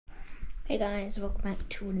Hey guys, welcome back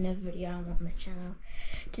to another video on the channel.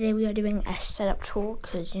 Today we are doing a setup tour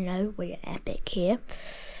because you know we're epic here.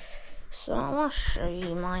 So I'll show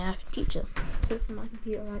you my computer. So this is my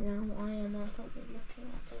computer right now. I am currently looking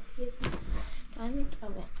at the computer.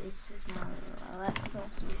 This is my Alexa. So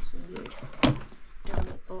it's a weird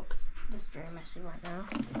download box. This is very messy right now.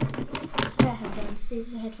 Spare headphones. These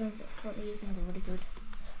are the headphones that I'm currently using. They're really good.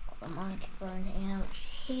 Got the microphone here, which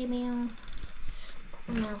you hear me on.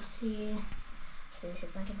 Mouse here. So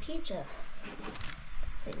here's my computer.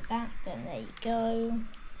 See the back, then there you go.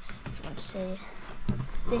 If you want to see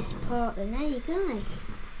this part, then there you go.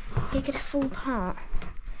 You get a full part.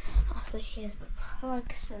 Also here's my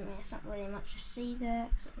plugs, and there's not really much to see there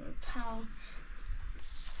except for the power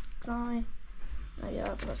supply. Oh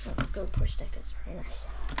yeah, I've got some GoPro stickers, very nice.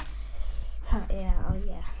 Oh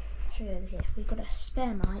yeah. Show you over here. We've got a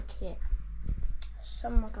spare mic here.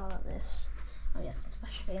 Some mic like this. Oh yeah, some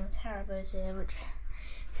flash films, Haribo's here, which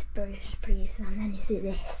is very pretty. And then you see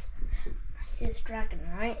this. You see this dragon,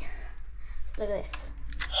 right? Look at this.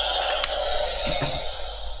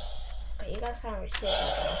 Okay, you guys can't really see it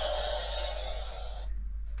right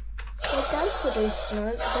now. It does produce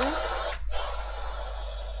smoke though.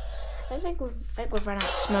 I think we've run out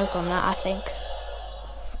of smoke on that, I think.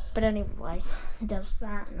 But anyway, it does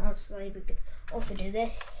that, and obviously we could also do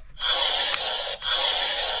this.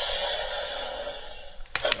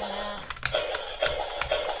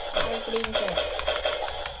 What do you think?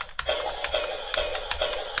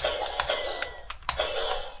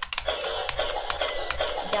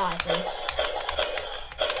 Die, please.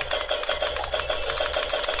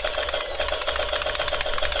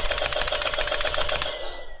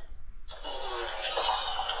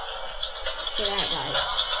 Look at that, guys.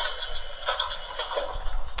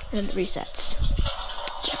 And it resets.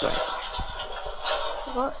 Which is great.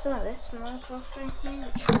 I've got some of this Minecraft thing here,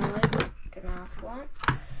 which I don't ask why.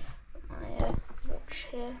 My watch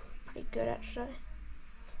here, pretty good actually.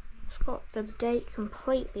 It's got the date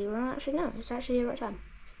completely wrong. Actually, no, it's actually the right time.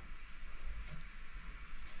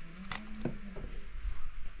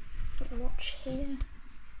 Got the watch here.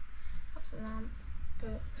 What's the lamp?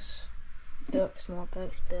 Books. Books, more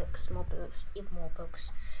books, books, more books, even more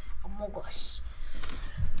books. Among Us.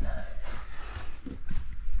 I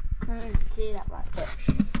don't see that right there.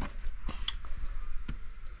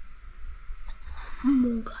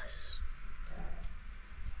 Among Us.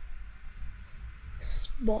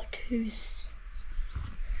 Spot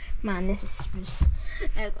man, this is.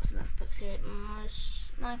 I've got some other books here.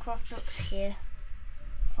 Minecraft books here.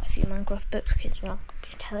 Quite a few Minecraft books. Kids are not be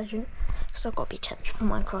intelligent, because I've got to be intelligent for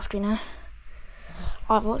Minecraft, you know.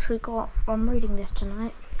 I've actually got. I'm reading this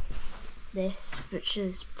tonight. This, which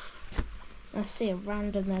is. I see a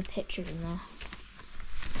random picture in there.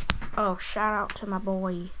 Oh, shout out to my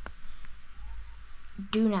boy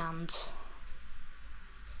Dunans.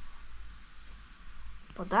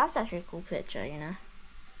 But that's actually a cool picture, you know.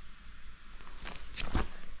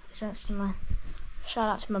 Shout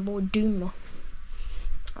out to my boy Doom.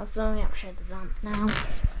 I'll zoom up, show the lamp now.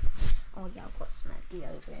 Oh yeah, I've got some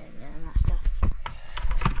deodorant and that stuff.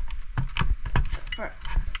 Right.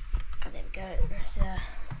 Oh, there we go. That's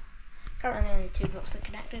currently only 2 blocks are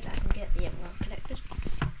connected. I can get the other one connected.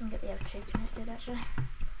 I can get the other 2 connected actually.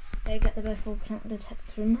 There you get them both all connected.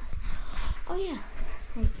 That's really nice. Oh yeah,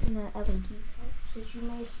 it's in the LED lights, as you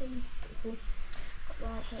may see. Got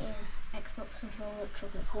right here, Xbox controller,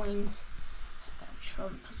 chocolate coins,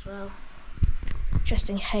 Trump as well. Just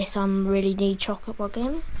in case I really need chocolate while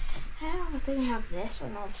gaming. I think I have this,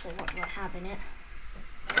 and obviously what do I have in it?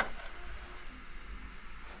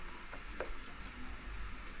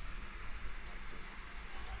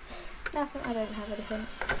 Nothing, I don't have anything.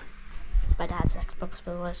 It's my dad's Xbox,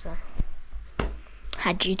 by the way, so.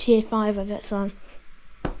 Had GTA 5 of it, so.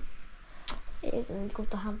 It is illegal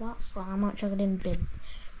to have that, so I might chuck it in the bin.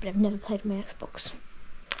 But I've never played my Xbox.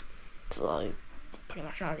 So, it's pretty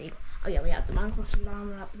much not illegal. Oh yeah, we have the Minecraft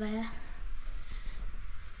alarm up there.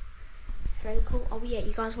 Very cool. Oh yeah,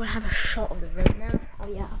 you guys want to have a shot of the room now? Oh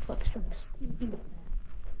yeah, I've got Christmas.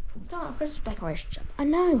 Christmas decorations up. I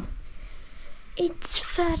know. It's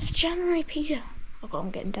 3rd of January, Peter. Oh god,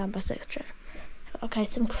 I'm getting down by 6th. Okay,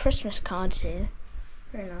 some Christmas cards here.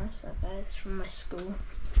 Very nice, okay, it's from my school.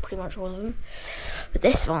 Pretty much all of them. But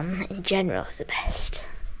this one, in general, is the best.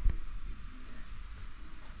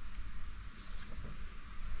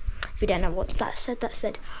 If you don't know what that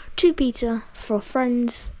said, to Peter, for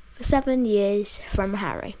friends, for 7 years, from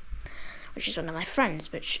Harry. Which is one of my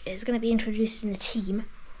friends, which is going to be introduced in the team.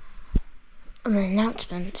 An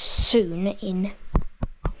announcement soon in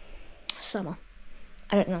summer.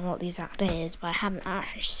 I don't know what the exact day is, but I haven't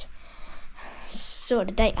actually sort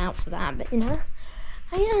of date out for that, but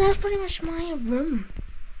that's pretty much my room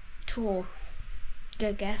tour.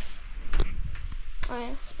 Good guess. Oh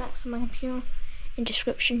yeah, specs on my computer in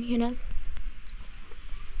description,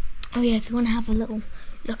 Oh yeah, if you want to have a little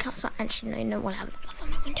look outside, actually no, you know what, I'll have a look outside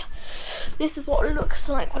my window. This is what it looks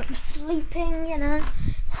like when I'm sleeping,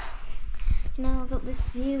 I've got this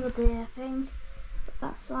view of the thing.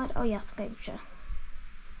 That side, oh yeah, it's a great picture.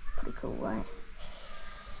 Pretty cool, right?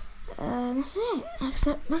 That's it.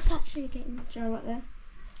 Except that's actually a gaming chair right there.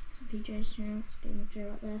 It's a PJ's chair, it's a gaming chair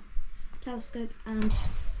right there. Telescope and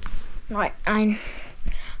right,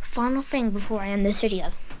 final thing before I end this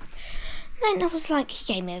video. Then I was like,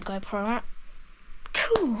 he gave me a GoPro, right?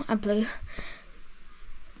 Cool, and blue.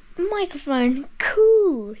 Microphone,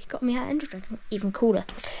 cool. He got me that Ender Dragon, even cooler.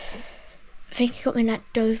 I think he got me that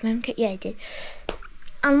Doberman kit. Yeah, he did.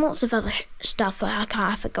 And lots of other stuff that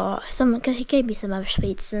I forgot. Because he gave me some other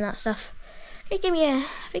speeds and that stuff. He gave me a,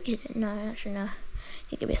 he gave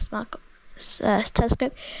me a smart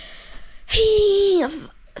telescope.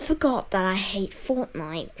 I forgot that I hate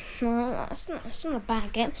Fortnite. No, it's not a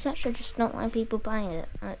bad game. It's actually just not like people playing it.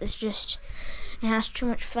 It has too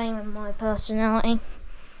much fame in my personality.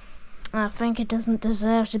 I think it doesn't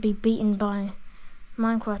deserve to be beaten by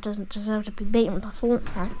Minecraft. Doesn't deserve to be beaten by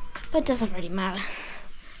Fortnite. But it doesn't really matter.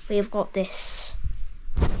 We've got this.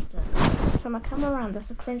 Turn my camera around. That's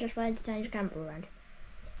the cringiest way to change your camera around.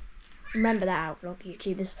 Remember that out, vlog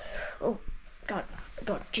YouTubers. Oh God,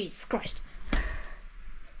 Jesus Christ.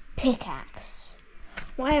 Pickaxe.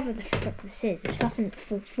 Whatever the frick this is, it's nothing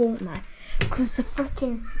for Fortnite. Because the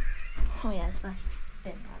frickin'. Oh yeah, it's my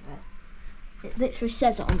thing right there. It literally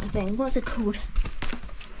says it on the thing. What's it called?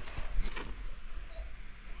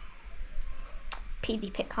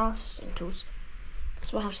 PB pick harvesting tools.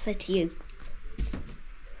 That's what I have to say to you.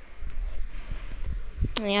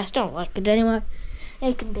 Yeah, I still don't like it anyway.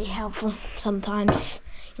 It can be helpful sometimes.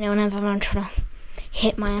 Whenever I'm trying to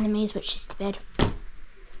hit my enemies, which is bad.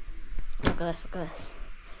 Look at this.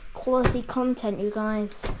 Quality content, you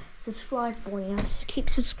guys. Subscribe for you. Just keep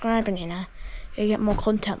subscribing, You get more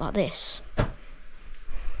content like this.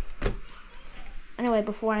 Anyway,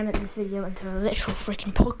 before I end this video into a literal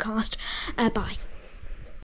freaking podcast, bye.